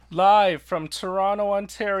live from Toronto,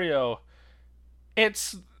 Ontario.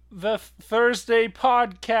 It's the Thursday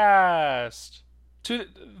podcast. Two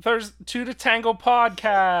to Tango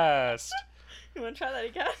podcast. You want to try that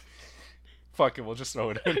again? Fuck it, we'll just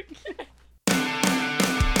throw it in.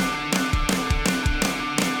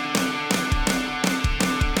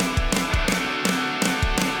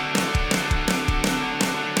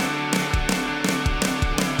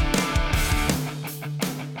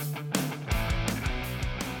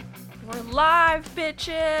 We're live,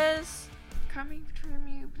 bitches! Coming from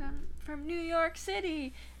you from New York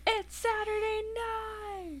City. It's Saturday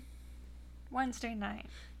night. Wednesday night.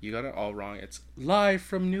 You got it all wrong. It's live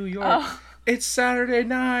from New York. Oh. It's Saturday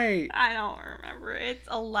night. I don't remember. It's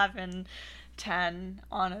 11:10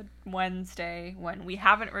 on a Wednesday when we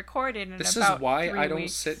haven't recorded in This about is why 3 I don't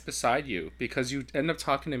weeks. sit beside you, because you end up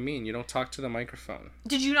talking to me and you don't talk to the microphone.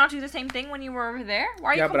 Did you not do the same thing when you were over there? Why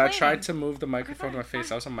are you Yeah, but I complaining? tried to move the microphone Okay, to my face. fine.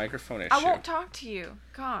 That was a microphone issue. I won't talk to you.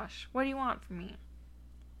 Gosh, what do you want from me?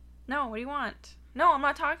 No, what do you want? No, I'm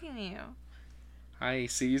not talking to you. I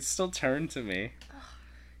see you still turn to me.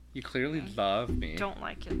 You clearly love me. Don't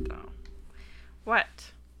like it though.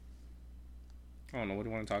 What? Oh no, what do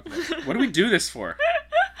you want to talk about? What do we do this for?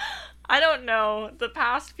 I don't know. The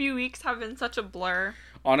past few weeks have been such a blur.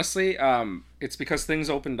 Honestly, it's because things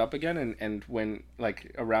opened up again, and when,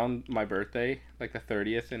 like, around my birthday, like the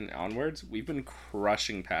 30th and onwards, we've been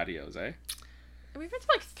crushing patios, eh? We've been to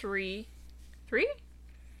like three?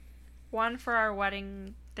 One for our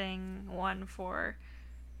wedding thing, one for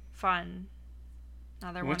fun.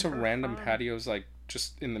 Another We one went to for random fun. patios, like,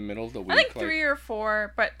 just in the middle of the week. I think like, 3 or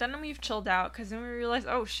 4, but then we've chilled out because then we realized,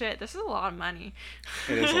 oh shit, this is a lot of money.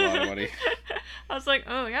 It is a lot of money. I was like,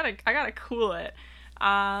 oh, I gotta cool it.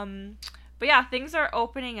 But yeah, things are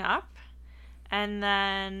opening up, and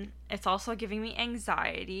then it's also giving me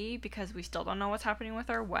anxiety because we still don't know what's happening with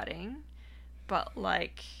our wedding. But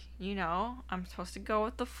like, you know, I'm supposed to go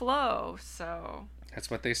with the flow, so That's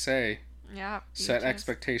what they say. yeah. Set beaches.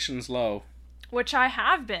 expectations low. Which I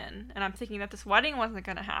have been, and I'm thinking that this wedding wasn't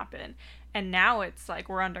gonna happen, and now it's like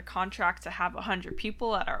we're under contract to have 100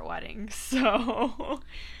 people at our wedding. So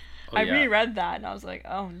I yeah. reread that and I was like,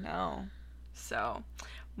 oh no. So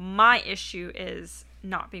my issue is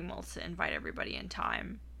not being able to invite everybody in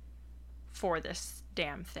time for this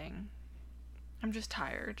damn thing. I'm just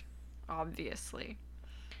tired, obviously.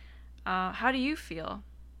 How do you feel?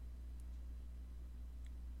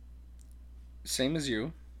 Same as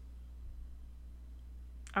you.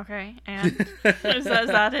 Okay, and is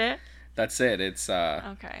that it? That's it. It's,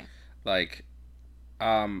 Okay. like,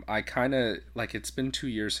 I kind of, like, it's been 2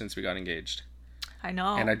 years since we got engaged. I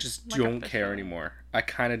know. And I just Like don't care officially. anymore. I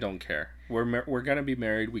kind of don't care. We're gonna be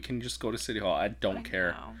married. We can just go to City Hall. I don't I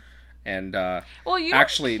care. know. And Well, you don't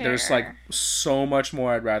actually, there's like care. so much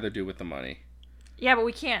more I'd rather do with the money. Yeah, but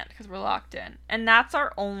we can't because we're locked in, and that's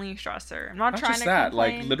our only stressor. I'm not Not trying just to that,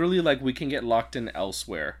 complain. like literally, like we can get locked in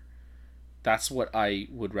elsewhere. That's what I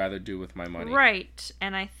would rather do with my money. Right,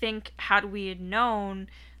 and I think had we had known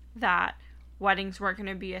that weddings weren't going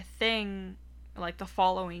to be a thing, like the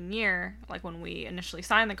following year, like when we initially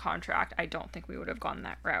signed the contract, I don't think we would have gone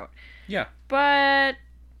that route. Yeah. But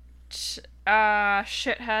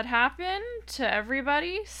shit had happened to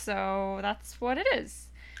everybody, so that's what it is.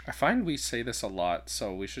 I find we say this a lot,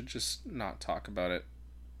 so we should just not talk about it.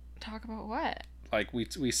 Talk about what? Like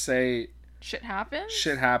we say Shit happens?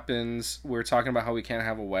 shit happens. We're talking about how we can't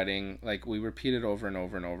have a wedding. Like we repeat it over and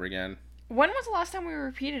over and over again. When was the last time we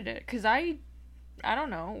repeated it? Because I don't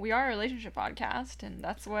know. We are a relationship podcast, and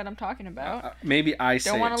that's what I'm talking about. Maybe I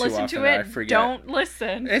say Don't want it to too listen often to that I it. forget. Don't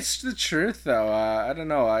listen. It's the truth, though. I don't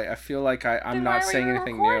know. I feel like I'm Then not why were saying you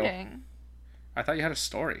anything recording? new. I thought you had a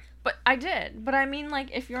story. But I did. But I mean, like,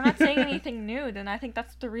 if you're not saying anything new, then I think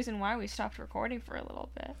that's the reason why we stopped recording for a little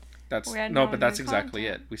bit. That's We had no, no but that's new exactly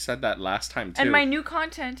content. it. We said that last time too. And my new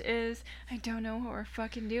content is, I don't know what we're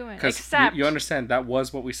fucking doing. Because Except, you understand that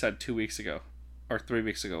was what we said 2 weeks ago, or 3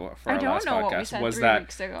 weeks ago for I our don't last know podcast. what we said was 3 that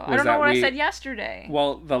weeks ago. I was don't know that what I we- said yesterday.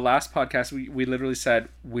 well, the last podcast we literally said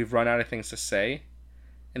we've run out of things to say,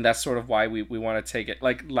 and that's sort of why we want to take it.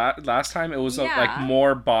 Like last time, it was like Yeah.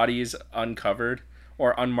 more bodies uncovered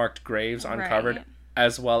or unmarked graves uncovered, Right.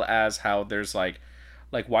 as well as how there's like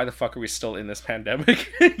why the fuck are we still in this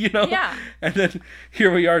pandemic? You know? Yeah. And then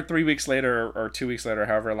here we are 3 weeks later or 2 weeks later,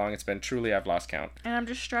 however long it's been. Truly, I've lost count. And I'm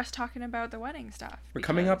just stressed talking about the wedding stuff. We're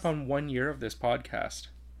coming up because- on 1 year of this podcast,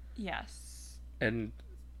 Yes. and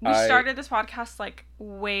We started this podcast like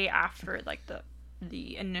way after like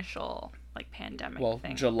the initial like pandemic well,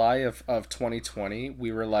 thing. July of 2020,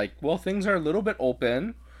 we were like, well, things are a little bit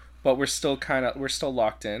open. but we're still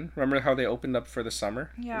locked in. Remember how they opened up for the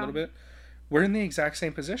summer a little bit? We're in the exact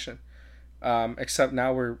same position, except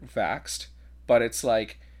now we're vaxxed. But it's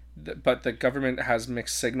like, but the government has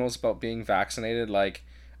mixed signals about being vaccinated. Like,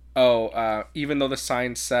 even though the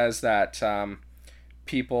science says that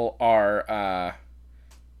people are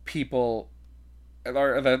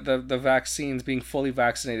the vaccines, being fully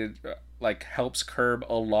vaccinated like helps curb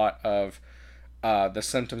a lot of the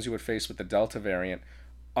symptoms you would face with the Delta variant.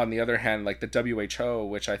 On the other hand, like the WHO,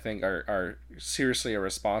 which I think are seriously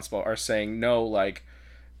irresponsible, are saying no, like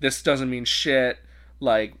this doesn't mean shit.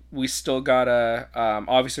 Like we still gotta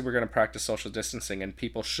obviously we're gonna practice social distancing, and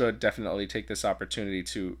people should definitely take this opportunity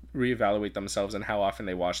to reevaluate themselves and how often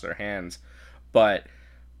they wash their hands. But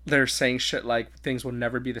they're saying shit like things will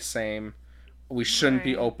never be the same. We shouldn't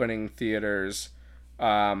be opening theaters,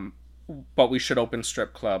 but we should open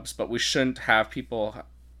strip clubs. But we shouldn't have people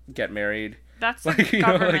get married. That's like, a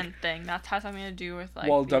government thing. That has something to do with like.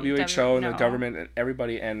 Well, WHO and the government and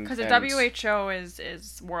everybody and. Because the WHO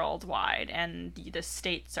is worldwide, and the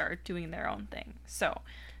states are doing their own thing. So,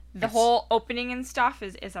 the whole opening and stuff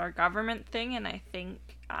is our government thing, and I think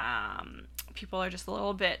people are just a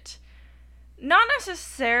little bit, not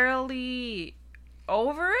necessarily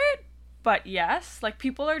over it, but yes, like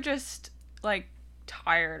people are just like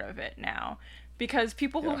tired of it now. Because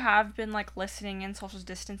people who have been, like, listening and social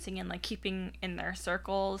distancing and, like, keeping in their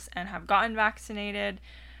circles and have gotten vaccinated,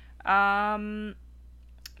 want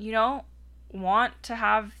to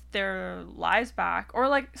have their lives back. Or,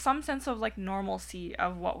 like, some sense of, like, normalcy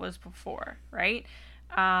of what was before, right?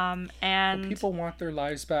 And people want their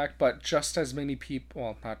lives back, but just as many people,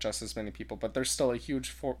 well, not just as many people, but there's still a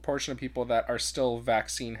huge portion of people that are still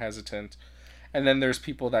vaccine hesitant. And then there's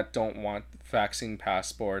people that don't want vaccine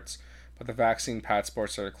passports. But the vaccine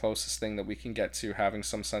passports are the closest thing that we can get to having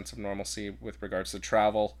some sense of normalcy with regards to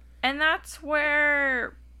travel. And that's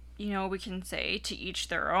where, we can say to each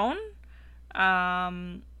their own.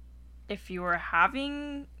 If you are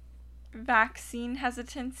having vaccine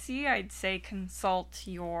hesitancy, I'd say consult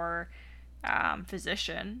your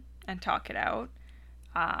physician and talk it out.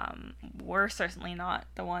 We're certainly not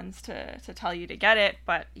the ones to tell you to get it,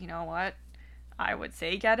 but you know what? I would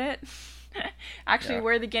say get it. Actually,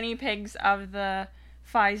 we're the guinea pigs of the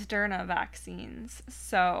Pfizer vaccines.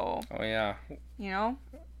 So. Oh, yeah.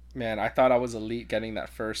 Man, I thought I was elite getting that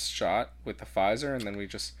first shot with the Pfizer, and then we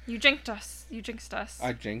just. You jinxed us.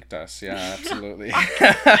 I jinxed us, yeah, absolutely.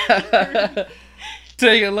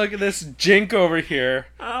 Take a look at this jink over here.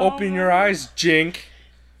 Open your eyes, jink.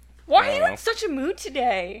 Why are you in such a mood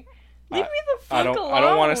today? Leave me the fuck alone. I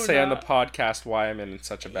don't want to say on the podcast why I'm in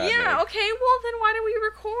such a bad mood. Yeah, okay, well then why do we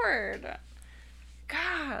record?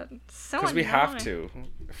 God, so annoying. Because we have to,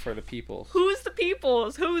 for the people. Who's the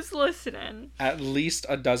peoples? Who's listening? At least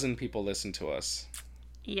 12 people listen to us.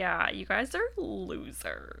 Yeah, you guys are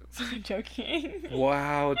losers. I'm joking.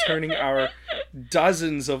 Wow, turning our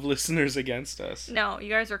dozens of listeners against us. No, you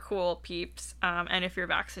guys are cool peeps. And if you're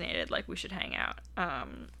vaccinated, like, we should hang out.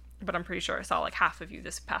 But I'm pretty sure I saw like half of you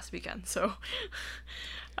this past weekend, so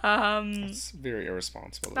that's very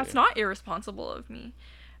irresponsible. That's not irresponsible of me.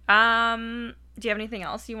 Do you have anything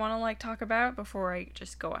else you want to like talk about before I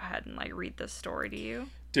just go ahead and like read this story to you?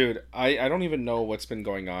 Dude, I don't even know what's been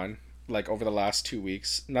going on like over the last 2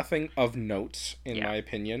 weeks. Nothing of note in my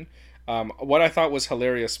opinion. What I thought was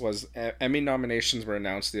hilarious was Emmy nominations were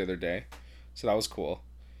announced the other day, so that was cool.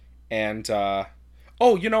 And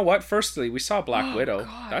oh, you know what? Firstly, we saw Black Widow.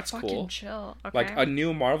 God, that's cool. Chill. Okay. Like a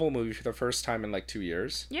new Marvel movie for the first time in like 2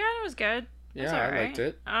 years. Yeah, it was good. Yeah, I liked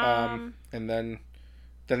it. And then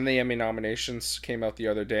the Emmy nominations came out the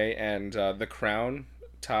other day, and The Crown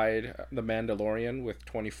tied The Mandalorian with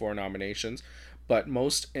 24 nominations. But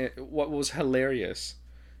what was hilarious,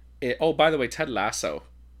 by the way, Ted Lasso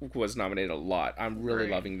was nominated a lot. I'm really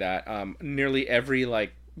loving that. Nearly every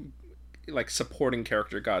like supporting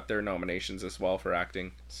character got their nominations as well for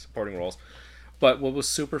acting supporting roles. But what was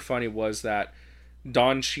super funny was that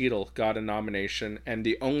Don Cheadle got a nomination, and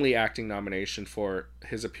the only acting nomination for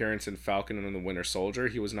his appearance in Falcon and the Winter Soldier.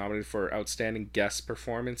 He was nominated for outstanding guest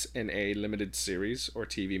performance in a limited series or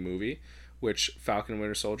TV movie, which Falcon and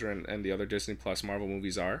Winter Soldier and the other Disney Plus Marvel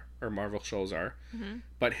movies are, or Marvel shows are. Mm-hmm.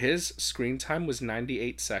 But his screen time was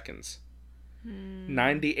 98 seconds.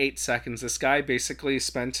 98 seconds. This guy basically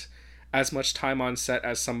spent as much time on set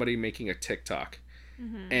as somebody making a TikTok.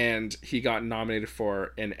 Mm-hmm. And he got nominated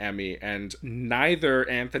for an Emmy, and neither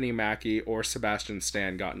Anthony Mackie or Sebastian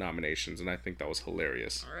Stan got nominations, and I think that was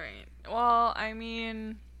hilarious. Right. Well, I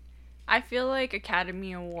mean, I feel like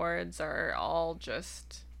Academy Awards are all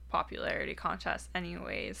just popularity contests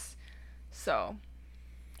anyways. So,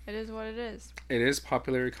 It is what it is. It is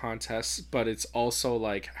popularity contests, but it's also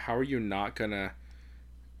like, how are you not gonna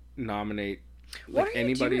nominate What are you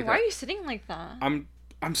anybody? doing? Why are you sitting like that?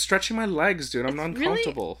 I'm stretching my legs, dude. I'm not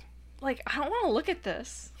uncomfortable. Really, like, I don't want to look at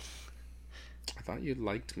this. I thought you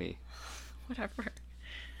liked me. Whatever.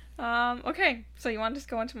 Okay, so you want to just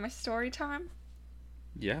go into my story time?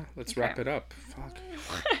 Yeah, let's wrap it up. Fuck.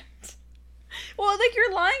 What? Well, like,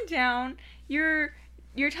 you're lying down. You're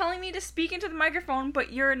telling me to speak into the microphone,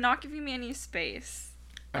 but you're not giving me any space.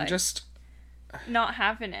 I'm just not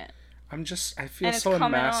having it. I feel so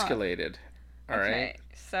emasculated. All right. Okay,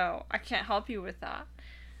 so I can't help you with that.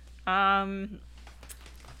 Why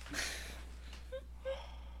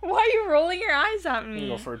are you rolling your eyes at me? I'm gonna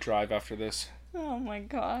go for a drive after this. Oh my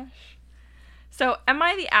gosh. So, am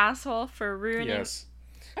I the asshole for ruining... Yes.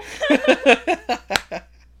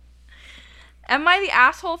 Am I the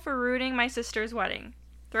asshole for ruining my sister's wedding?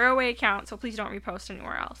 Throwaway account, so please don't repost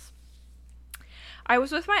anywhere else. I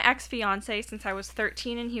was with my ex-fiancé since I was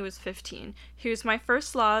 13 and he was 15. He was my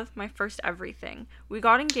first love, my first everything. We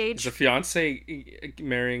got engaged... Is the fiancé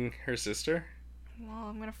marrying her sister? Well,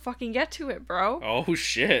 I'm gonna fucking get to it, bro. Oh,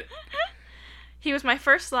 shit. He was my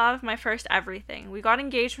first love, my first everything. We got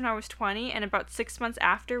engaged when I was 20, and about 6 months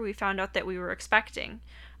after, we found out that we were expecting.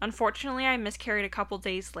 Unfortunately, I miscarried a couple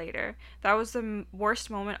days later. That was the worst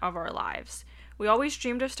moment of our lives. We always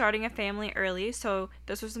dreamed of starting a family early, so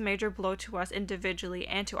this was a major blow to us individually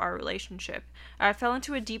and to our relationship. I fell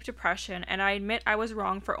into a deep depression, and I admit I was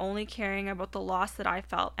wrong for only caring about the loss that I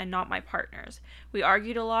felt and not my partner's. We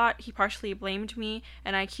argued a lot, he partially blamed me,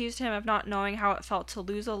 and I accused him of not knowing how it felt to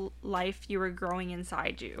lose a life you were growing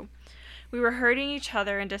inside you. We were hurting each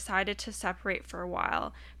other and decided to separate for a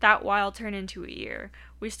while. That while turned into a year.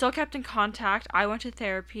 We still kept in contact. I went to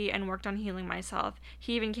therapy and worked on healing myself.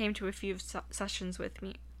 He even came to a few sessions with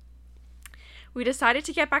me. We decided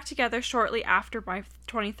to get back together shortly after my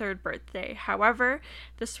 23rd birthday. However,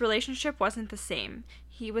 this relationship wasn't the same.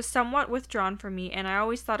 He was somewhat withdrawn from me, and I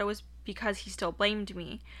always thought it was because he still blamed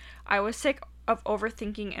me. I was sick of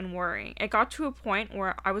overthinking and worrying. It got to a point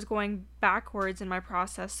where I was going backwards in my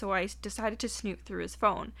process, so I decided to snoop through his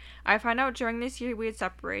phone. I found out during this year we had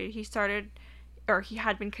separated, he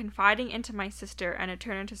had been confiding into my sister, and it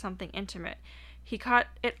turned into something intimate. He cut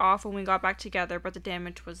it off when we got back together, but the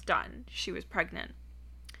damage was done. She was pregnant.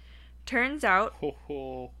 Turns out,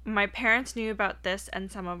 my parents knew about this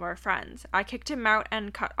and some of our friends. I kicked him out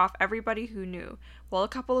and cut off everybody who knew. Well, a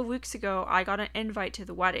couple of weeks ago, I got an invite to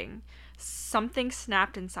the wedding. Something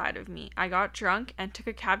snapped inside of me. I got drunk and took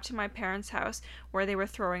a cab to my parents' house where they were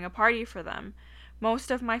throwing a party for them.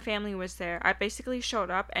 Most of my family was there. I basically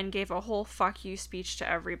showed up and gave a whole fuck you speech to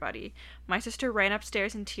everybody. My sister ran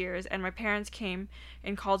upstairs in tears, and my parents came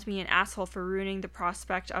and called me an asshole for ruining the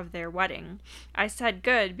prospect of their wedding. I said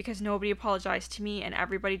good, because nobody apologized to me, and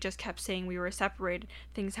everybody just kept saying we were separated.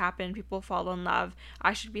 Things happen, people fall in love.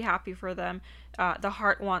 I should be happy for them. The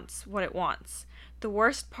heart wants what it wants. The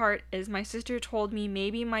worst part is my sister told me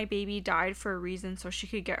maybe my baby died for a reason so she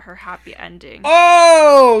could get her happy ending.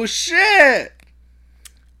 Oh, shit!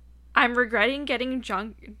 I'm regretting getting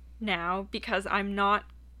drunk now because I'm not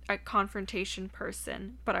a confrontation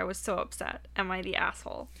person, but I was so upset. Am I the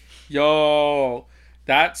asshole? Yo,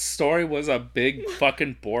 that story was a big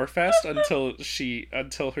fucking bore fest until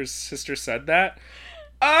her sister said that.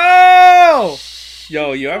 Oh!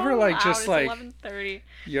 Yo, you ever like loud. just It's like 11:30.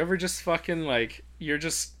 You ever just fucking like you're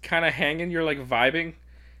just kind of hanging, you're like vibing,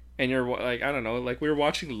 and you're like, I don't know, like we were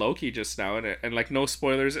watching Loki just now, and like no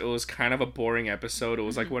spoilers, it was kind of a boring episode. It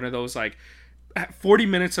was like one of those like 40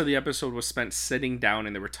 minutes of the episode was spent sitting down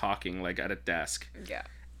and they were talking like at a desk. Yeah.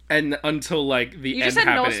 And until like the you end just said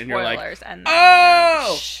happened, no and you're like, and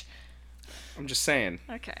oh! I'm just saying.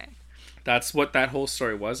 Okay. That's what that whole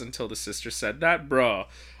story was until the sister said that, bro.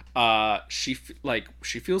 She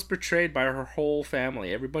feels betrayed by her whole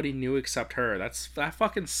family. Everybody knew except her. That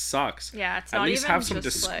fucking sucks. Yeah, it's at not least even have some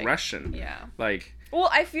just discretion. Like, yeah. Like. Well,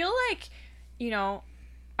 I feel like,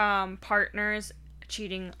 partners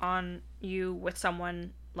cheating on you with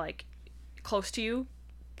someone like close to you.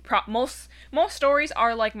 Most stories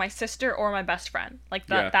are like my sister or my best friend. Like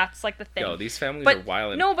that. Yeah. That's like the thing. Yo, these families are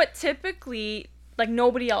wild. No, but typically, like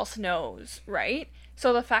nobody else knows, right?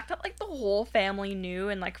 So the fact that like the whole family knew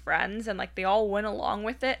and like friends and like they all went along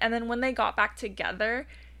with it, and then when they got back together,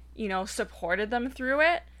 supported them through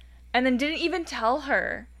it, and then didn't even tell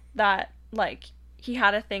her that like he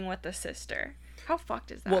had a thing with the sister. How fucked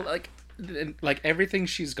is that? Well, like everything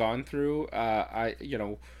she's gone through, I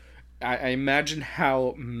imagine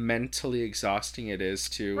how mentally exhausting it is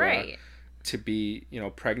to to be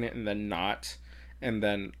pregnant and then not, and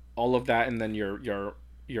then all of that, and then you're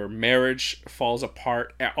your marriage falls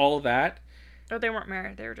apart, all that. Oh, they weren't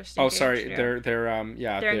married. They were just Oh, engaged. sorry. Yeah.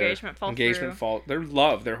 Their engagement fell through. Their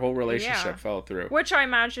love, their whole relationship fell through. Which I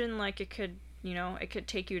imagine, like, it could, you know, it could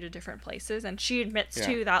take you to different places. And she admits,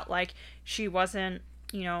 too, that, like, she wasn't,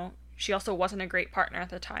 you know, she also wasn't a great partner at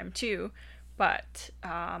the time, too. But,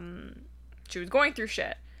 she was going through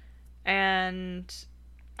shit. And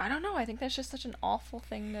I don't know. I think that's just such an awful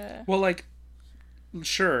thing to... Well, like,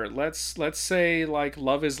 sure, let's say, like,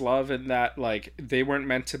 love is love and that, like, they weren't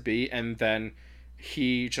meant to be, and then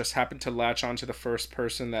he just happened to latch onto the first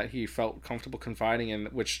person that he felt comfortable confiding in,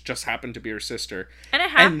 which just happened to be her sister. And it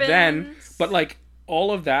happens. And then, but, like,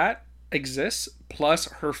 all of that exists, plus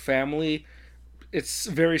her family, it's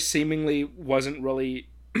very seemingly wasn't really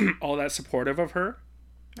all that supportive of her.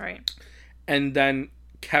 Right. And then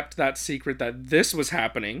kept that secret that this was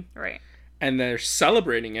happening. Right. And they're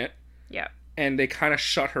celebrating it. Yeah. And they kind of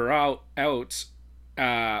shut her out.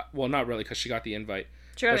 Well, not really, because she got the invite.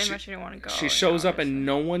 She got the invite, she didn't want to go. She shows up and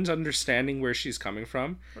no one's understanding where she's coming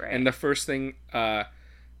from. Right. And the first thing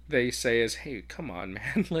they say is, hey, come on,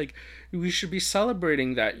 man. Like, we should be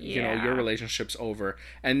celebrating that, you know, your relationship's over.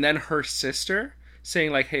 And then her sister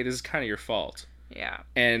saying, like, hey, this is kind of your fault. Yeah.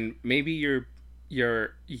 And maybe you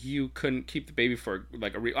couldn't keep the baby for,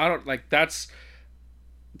 like, I don't, like, that's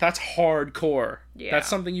hardcore. Yeah. That's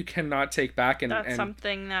something you cannot take back. And that's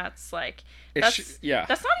something that's, like... That's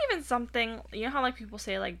not even something... You know how, like, people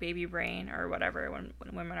say, like, baby brain or whatever when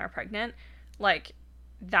women are pregnant? Like,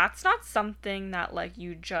 that's not something that, like,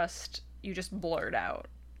 you just blurt out.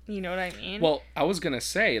 You know what I mean? Well, I was gonna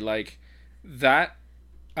say, like, that...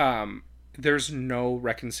 there's no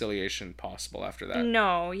reconciliation possible after that.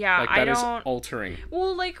 No, yeah, like, that is altering.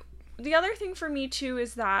 Well, like, the other thing for me, too,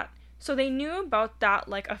 is that... So they knew about that,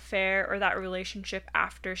 like, affair or that relationship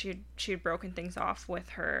after she had broken things off with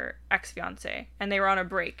her ex-fiancé. And they were on a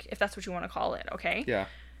break, if that's what you want to call it, okay? Yeah.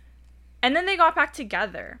 And then they got back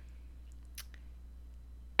together.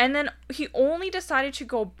 And then he only decided to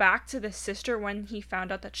go back to the sister when he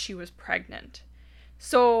found out that she was pregnant.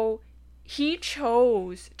 So he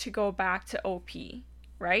chose to go back to OP,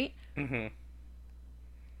 right? Mm-hmm.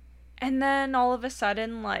 And then all of a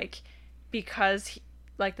sudden, like, because...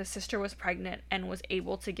 like, the sister was pregnant and was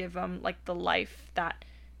able to give him, like, the life that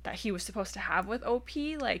he was supposed to have with OP,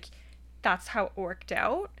 like, that's how it worked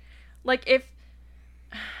out. Like, if...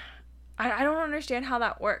 I don't understand how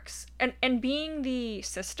that works. And being the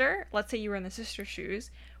sister, let's say you were in the sister's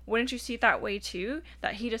shoes, wouldn't you see it that way, too?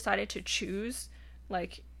 That he decided to choose,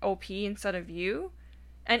 like, OP instead of you?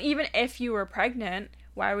 And even if you were pregnant,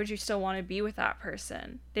 why would you still want to be with that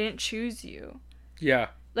person? They didn't choose you. Yeah.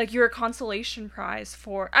 Like, you're a consolation prize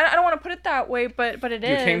for... I don't want to put it that way, but it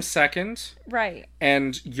is. You came second. Right.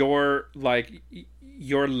 And your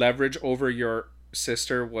leverage over your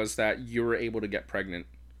sister was that you were able to get pregnant.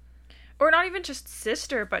 Or not even just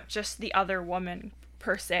sister, but just the other woman,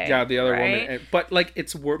 per se. Yeah, the other woman. But, like,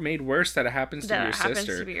 it's made worse that it happens to be your sister. That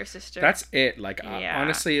happens to be your sister. That's it. Like,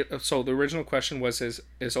 honestly, so the original question was,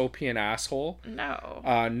 is OP an asshole?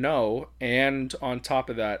 No. No. And on top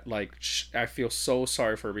of that, like, I feel so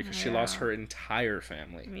sorry for her because she lost her entire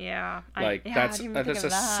family. Yeah. That's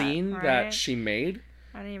a scene that she made.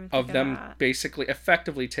 I didn't even think of them basically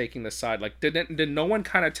effectively taking the side. Like, did no one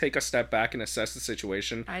kind of take a step back and assess the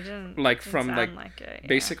situation? I didn't. Like, from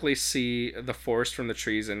basically see the forest from the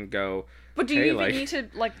trees and go. But do you even need to,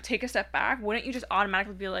 like, take a step back? Wouldn't you just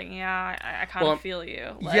automatically be like, yeah, I kind of feel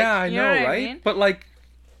you? Like, yeah, I know, right? I mean? But, like,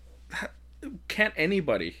 can't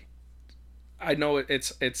anybody? I know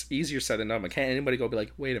it's easier said than done, but can't anybody go be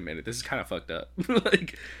like, wait a minute, this is kind of fucked up?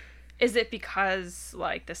 Like. Is it because,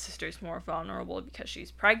 like, the sister's more vulnerable because she's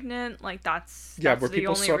pregnant? Like, that's were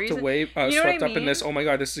people swept away, swept up in this? Oh my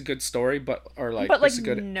god, this is a good story, but this is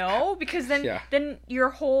good. No, because then your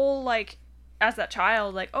whole, like, as that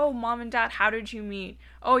child, like, oh, mom and dad, how did you meet?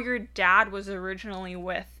 Oh, your dad was originally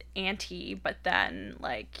with Auntie, but then,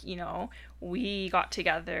 like, you know, we got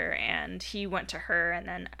together and he went to her and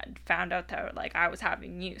then found out that, like, I was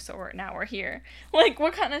having you, so now we're here. Like,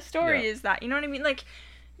 what kind of story is that? You know what I mean? Like.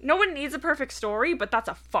 No one needs a perfect story, but that's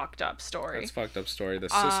a fucked up story. That's a fucked up story. The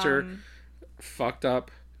sister fucked up.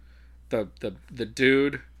 The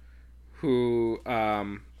dude who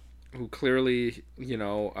clearly, you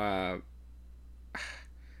know,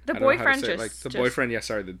 the boyfriend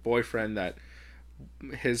the boyfriend that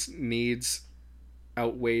his needs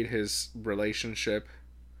outweighed his relationship.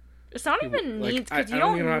 It's not even needs, because I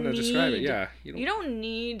don't even know how to describe it. Yeah, you don't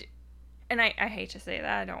need. And I hate to say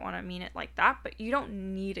that, I don't want to when you don't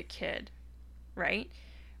need a kid, right?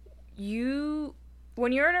 When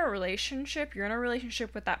when you're in a relationship, you're in a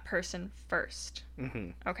relationship with that person first.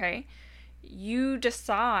 Okay? You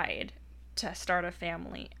decide to start a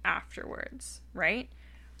family afterwards, right?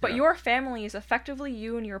 But your family is effectively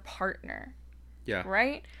you and your partner. Yeah.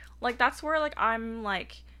 Right? Like, that's where, like, I'm,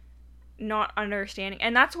 like, not understanding.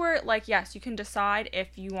 And that's where, like, yes, you can decide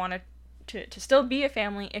if you want to still be a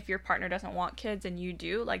family if your partner doesn't want kids and you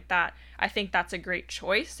do. Like, that, I think that's a great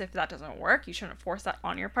choice. If that doesn't work, you shouldn't force that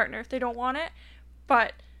on your partner if they don't want it.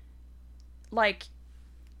 But, like,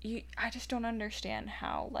 I just don't understand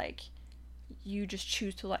how, like, you just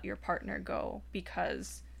choose to let your partner go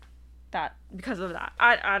because of that.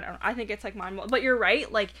 I don't know. I think it's like mind blowing. But you're right.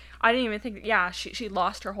 Like, I didn't even think. Yeah, she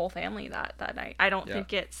lost her whole family that night. I don't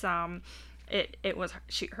think it's it was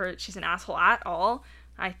she's an asshole at all.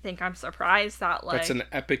 I think I'm surprised that, like, that's an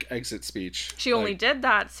epic exit speech. She only did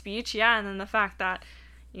that speech, yeah, and then the fact that,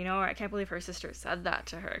 you know, I can't believe her sister said that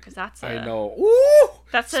to her, because that's I know. Ooh,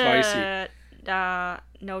 that's spicy.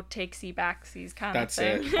 No takesy backsies kind of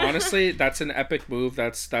thing. That's it. Honestly, that's an epic move.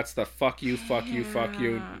 That's the fuck you, fuck you, fuck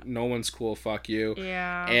you. No one's cool, fuck you.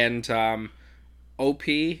 Yeah. And OP,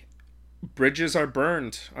 bridges are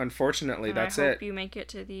burned, unfortunately. And that's I hope it. you make it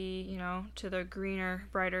to the greener,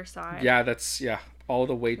 brighter side. Yeah, all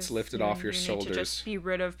the weight's lifted off your shoulders. Need to just be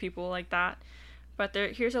rid of people like that. But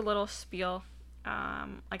here's a little spiel,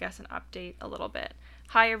 I guess an update a little bit.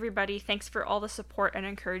 Hi everybody, thanks for all the support and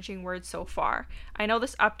encouraging words so far. I know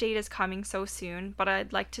this update is coming so soon, but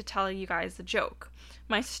I'd like to tell you guys a joke.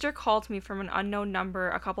 My sister called me from an unknown number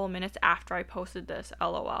a couple of minutes after I posted this,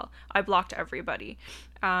 LOL. I blocked everybody.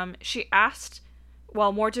 She asked,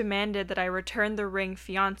 more demanded that I return the ring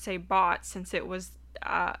fiance bought, since it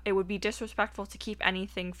would be disrespectful to keep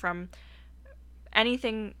anything for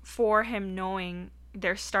him knowing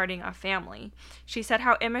they're starting a family. She said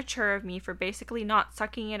how immature of me for basically not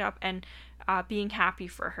sucking it up and being happy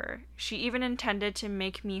for her. She even intended to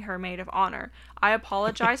make me her maid of honor. I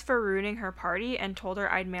apologized for ruining her party and told her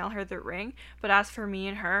I'd mail her the ring, but as for me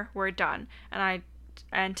and her, we're done.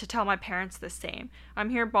 And to tell my parents the same.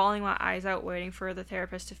 I'm here bawling my eyes out waiting for the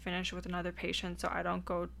therapist to finish with another patient so I don't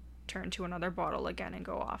go turn to another bottle again and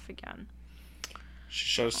go off again. She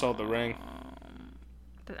should have sold the ring.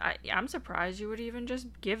 I'm surprised you would even just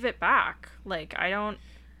give it back. Like, I don't...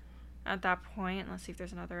 At that point, let's see if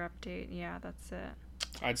there's another update. Yeah, that's it.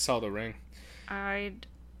 I'd sell the ring. I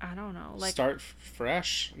don't know. Like, start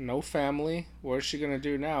fresh. No family. What is she gonna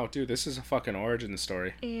do now? Dude, this is a fucking origin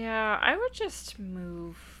story. Yeah, I would just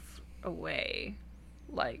move away.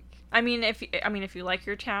 Like, I mean, if you like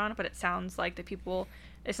your town, but it sounds like the people...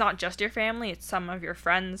 It's not just your family, it's some of your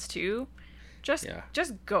friends, too. Just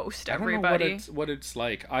ghost everybody. I don't know what it's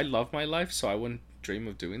like. I love my life, so I wouldn't dream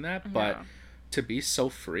of doing that. But to be so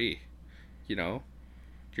free, you know,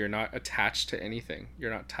 you're not attached to anything.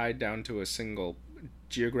 You're not tied down to a single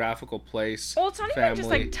geographical place. Well, it's not even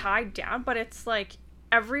just like tied down, but it's like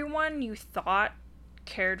everyone you thought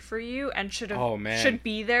cared for you and should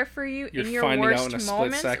be there for you in your worst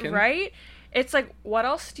moments, right? It's like, what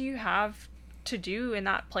else do you have to do in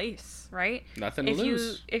that place, right? Nothing to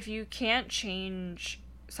lose. If you can't change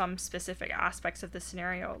some specific aspects of the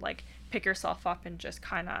scenario, like pick yourself up and just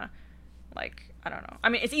kind of, like, I don't know. I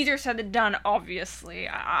mean, it's easier said than done, obviously.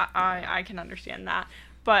 I can understand that,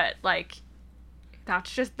 but like,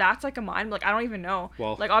 that's like a mind, like, I don't even know.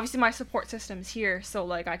 Well, like, obviously my support system's here, so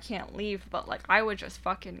like I can't leave, but like I would just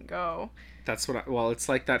fucking go. That's what it's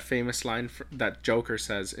like that famous line that Joker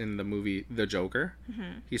says in the movie The Joker.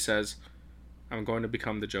 Mm-hmm. He says, I'm going to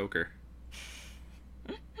become the Joker.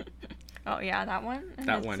 Oh, yeah, that one?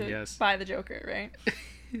 That one, yes. By the Joker, right?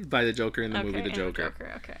 By the Joker in the movie The Joker.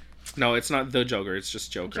 Okay. No, it's not The Joker, it's just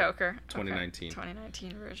Joker. Joker. 2019. Okay.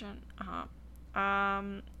 2019 version.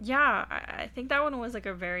 Yeah, I think that one was, like,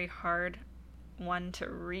 a very hard one to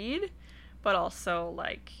read, but also,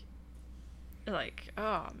 like,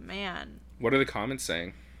 oh, man. What are the comments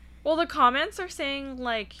saying? Well, the comments are saying,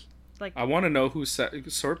 like... I want to know who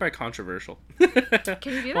sort by controversial.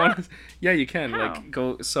 Can you do that? Yeah, you can. How? Like,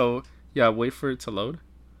 go. So yeah, wait for it to load,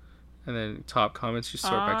 and then top comments you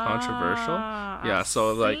sort by controversial. Yeah,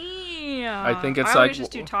 so like, I think it's I always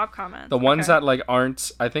just do top comments. The ones that like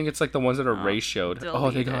aren't. I think it's like the ones that are ratioed. Oh,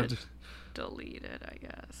 they got deleted. I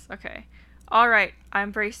guess. Okay. All right. I'm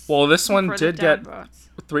braced. Well, this one did get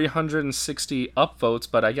 360 upvotes,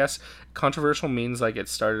 but I guess controversial means like it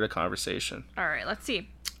started a conversation. All right. Let's see.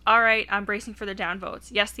 All right, I'm bracing for the downvotes.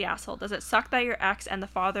 Yes, the asshole. Does it suck that your ex and the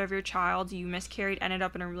father of your child you miscarried ended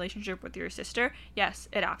up in a relationship with your sister? Yes,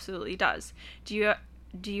 it absolutely does. Do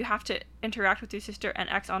do you have to interact with your sister and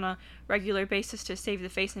ex on a regular basis to save the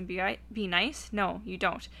face and be nice? No, you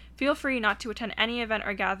don't. Feel free not to attend any event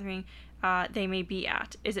or gathering they may be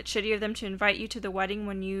at. Is it shitty of them to invite you to the wedding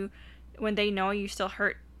when they know you're still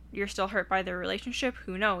hurt by their relationship?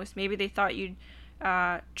 Who knows? Maybe they thought you'd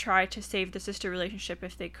try to save the sister relationship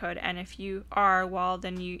if they could, and if you are, well,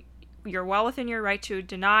 then you're well within your right to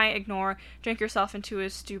deny, ignore, drink yourself into a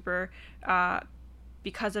stupor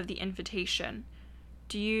because of the invitation.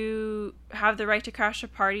 Do you have the right to crash a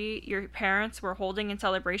party your parents were holding in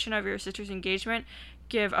celebration of your sister's engagement?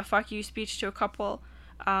 Give a fuck you speech to a couple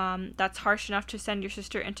that's harsh enough to send your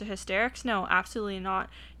sister into hysterics? No, absolutely not.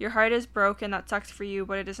 Your heart is broken, that sucks for you,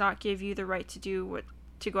 but it does not give you the right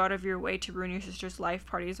to go out of your way to ruin your sister's life,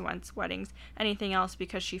 parties, events, weddings, anything else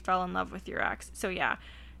because she fell in love with your ex. So yeah,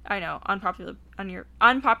 I know,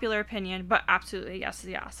 unpopular opinion, but absolutely yes,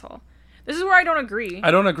 the asshole. This is where I don't agree.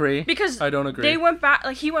 I don't agree. Because I don't agree. They went back,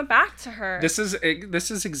 he went back to her. This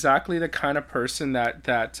is exactly the kind of person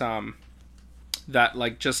that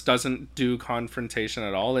like just doesn't do confrontation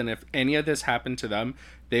at all. And if any of this happened to them,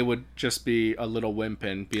 they would just be a little wimp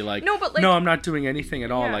and be like, no, I'm not doing anything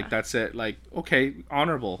at all. Yeah. Like, that's it. Like, okay,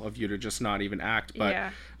 honorable of you to just not even act.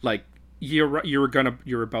 But like,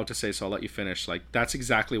 you're about to say, so I'll let you finish. Like, that's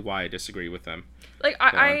exactly why I disagree with them. Like,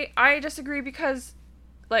 I disagree because,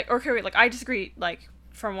 like, okay, wait, like, I disagree, like,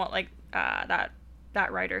 from what, like, that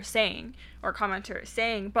writer is saying, or commenter is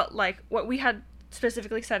saying, but, like, what we had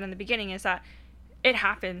specifically said in the beginning is that it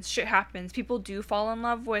happens, shit happens, people do fall in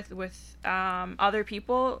love with other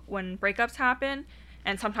people when breakups happen,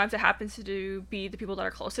 and sometimes it happens to be the people that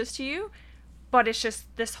are closest to you, but it's just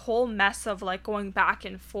this whole mess of, like, going back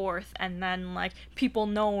and forth, and then, like, people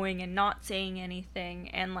knowing and not saying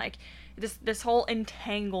anything, and, like, this whole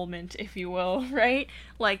entanglement, if you will, right?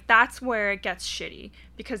 Like, that's where it gets shitty,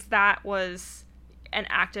 because that was an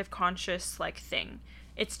active, conscious, like, thing.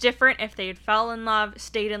 It's different if they had fell in love,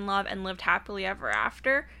 stayed in love, and lived happily ever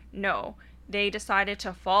after. No. They decided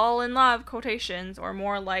to fall in love, quotations, or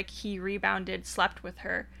more like he rebounded, slept with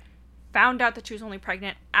her, found out that she was only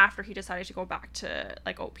pregnant after he decided to go back to,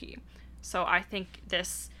 like, OP. So I think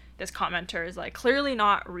this commenter is, like, clearly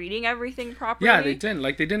not reading everything properly. Yeah, they didn't.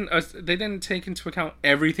 Like, they didn't take into account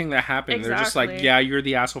everything that happened. Exactly. They're just like, yeah, you're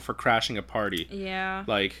the asshole for crashing a party. Yeah.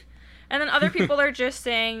 Like... And then other people are just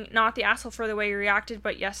saying, not the asshole for the way you reacted,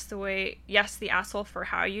 but yes, the asshole for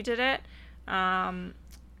how you did it.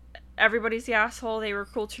 Everybody's the asshole. They were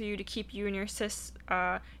cruel to you to keep you and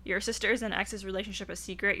your sister's and ex's relationship a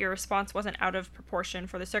secret. Your response wasn't out of proportion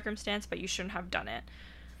for the circumstance, but you shouldn't have done it.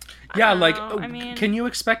 Yeah, like, can you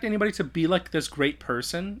expect anybody to be, like, this great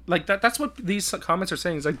person? Like, that's what these comments are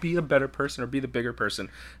saying, is, like, be a better person or be the bigger person.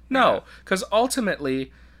 No, because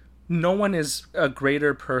ultimately... no one is a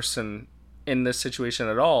greater person in this situation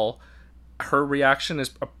at all. Her reaction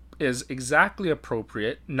is exactly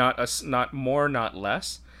appropriate, not more, not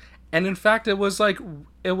less. And in fact, it was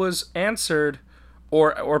answered,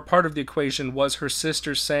 or part of the equation was her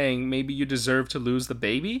sister saying, maybe you deserve to lose the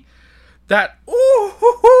baby. That,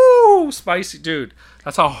 ooh, spicy, dude.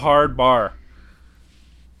 That's a hard bar.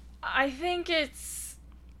 I think it's...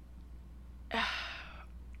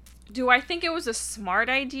 Do I think it was a smart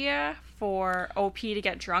idea for OP to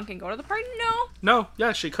get drunk and go to the party? No.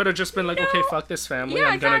 Yeah, she could have just been like, okay, fuck this family. Yeah,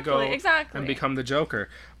 I'm going to go and become the Joker.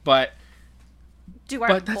 But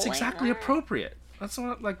that's exactly appropriate. That's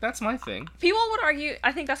what, like, that's my thing. People would argue,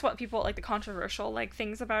 I think that's what people, like, the controversial, like,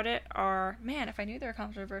 things about it are, man, if I knew there were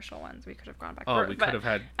controversial ones, we could have gone back. We could have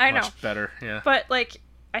had much better, yeah. But, like,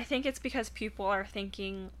 I think it's because people are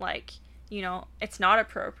thinking, like, you know, it's not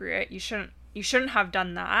appropriate. You shouldn't have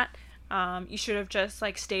done that. You should have just,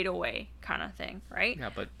 like, stayed away, kind of thing, right?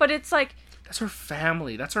 Yeah, but it's like, that's her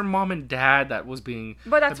family. That's her mom and dad that was betrayed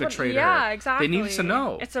her. Yeah, exactly. They need to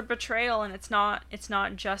know. It's a betrayal, and it's not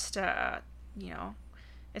just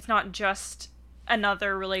it's not just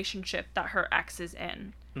another relationship that her ex is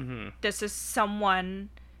in. Mm-hmm. This is someone,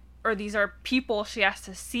 or these are people she has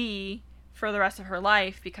to see for the rest of her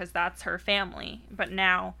life because that's her family. But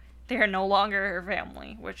now they're no longer her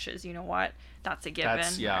family, which is, you know what? That's a given,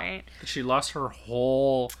 right? She lost her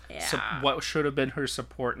whole, what should have been her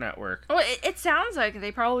support network. Well, it sounds like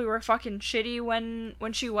they probably were fucking shitty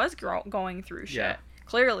when she was going through shit. Yeah.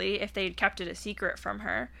 Clearly, if they'd kept it a secret from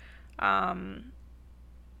her.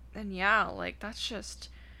 Then yeah, like, that's just...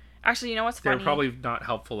 Actually, you know what's funny? They were probably not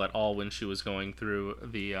helpful at all when she was going through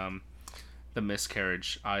the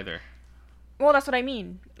miscarriage either. Well, that's what I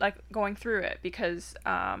mean, like, going through it, because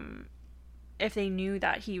if they knew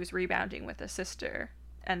that he was rebounding with a sister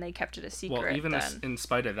and they kept it a secret, well, even then... in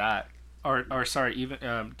spite of that, or sorry,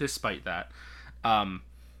 even despite that,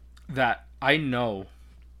 that I know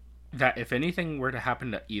that if anything were to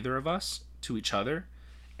happen to either of us, to each other,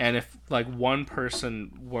 and if like one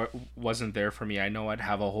person wasn't there for me, I know I'd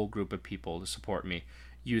have a whole group of people to support me.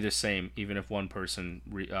 You the same, even if one person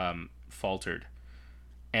faltered.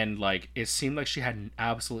 And like it seemed like she had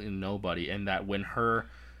absolutely nobody, and that when her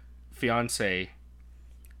fiance,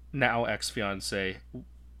 now ex-fiance,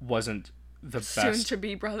 wasn't the soon to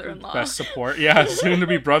be brother-in-law, best support, yeah, soon to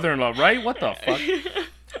be brother-in-law, right? What the fuck?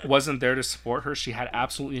 Wasn't there to support her. She had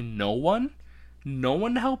absolutely no one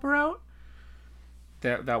to help her out.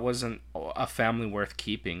 That wasn't a family worth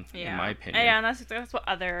keeping, in my opinion. Yeah, and that's what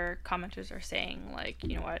other commenters are saying. Like,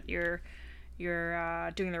 you know what, you're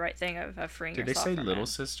doing the right thing of freeing yourself. Did they say from little it.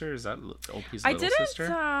 sister? Is that OP's I little didn't, sister?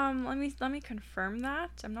 let me confirm that.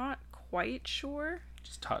 I'm not quite sure.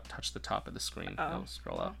 Just touch the top of the screen. Oh. No,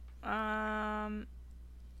 scroll up.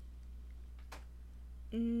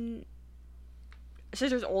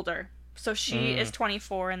 Sister's older, so she is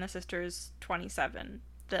 24 and the sister's 27.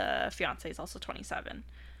 The fiance is also 27.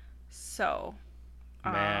 So,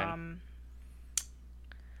 Man.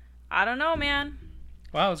 I don't know, man.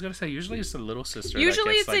 Well, I was gonna say usually it's the little sister.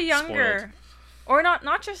 Usually that gets, it's a younger, spoiled. or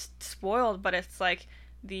not just spoiled, but it's like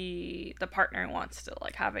the partner wants to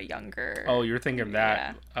like have a younger. Oh, you're thinking of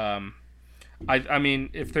that. Yeah. I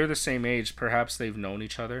mean, if they're the same age, perhaps they've known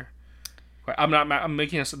each other. I'm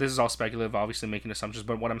making this is all speculative, obviously making assumptions,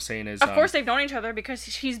 but what I'm saying is, of course they've known each other because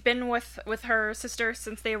she's been with her sister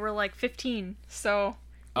since they were like 15. So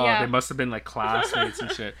yeah. They must have been like classmates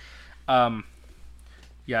and shit.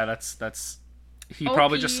 Yeah, that's he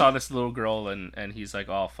probably just saw this little girl and he's like,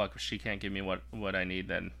 oh fuck, if she can't give me what I need,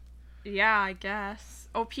 then yeah, I guess.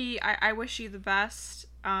 OP, I wish you the best.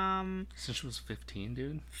 Since she was 15,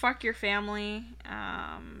 dude. Fuck your family.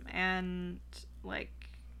 And like,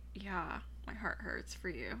 yeah, my heart hurts for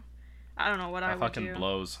you. I don't know what I would do. That fucking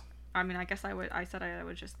blows. I mean, I guess I said I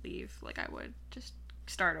would just leave. Like, I would just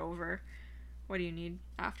start over. What do you need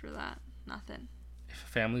after that? Nothing. If a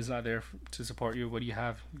family's not there to support you, what do you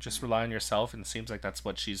have? Just rely on yourself, and it seems like that's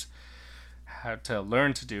what she's had to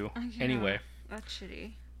learn to do. Yeah, anyway. That's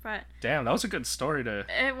shitty. But damn, that was a good story to.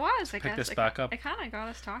 It was. I guess. Pick this back up. It kind of got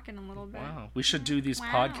us talking a little bit. Wow, we should do these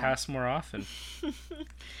podcasts more often.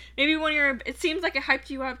 Maybe when it seems like it hyped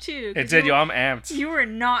you up too. It did, yo. I'm amped. You were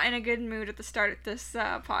not in a good mood at the start of this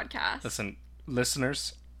podcast. Listen,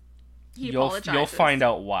 listeners, you'll find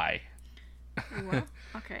out why. Well,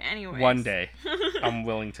 okay. Anyway. One day, I'm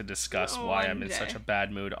willing to discuss why I'm in such a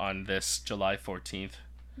bad mood on this July 14th.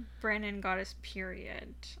 Brandon got his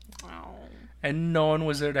period. Oh. And no one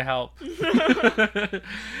was there to help.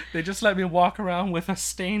 They just let me walk around with a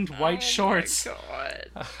stained white shorts. My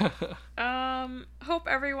God. Hope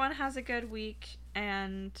everyone has a good week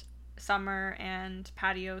and summer and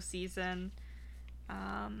patio season.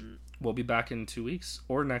 We'll be back in 2 weeks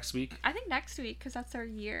or next week. I think next week because that's our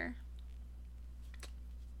year.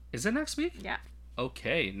 Is it next week? Yeah.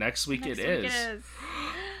 Okay, next week it is.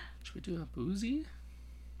 Should we do a boozy?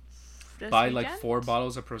 Buy like 4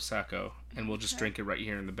 bottles of Prosecco and we'll just drink it right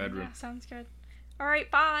here in the bedroom. Yeah, sounds good. All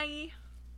right, bye.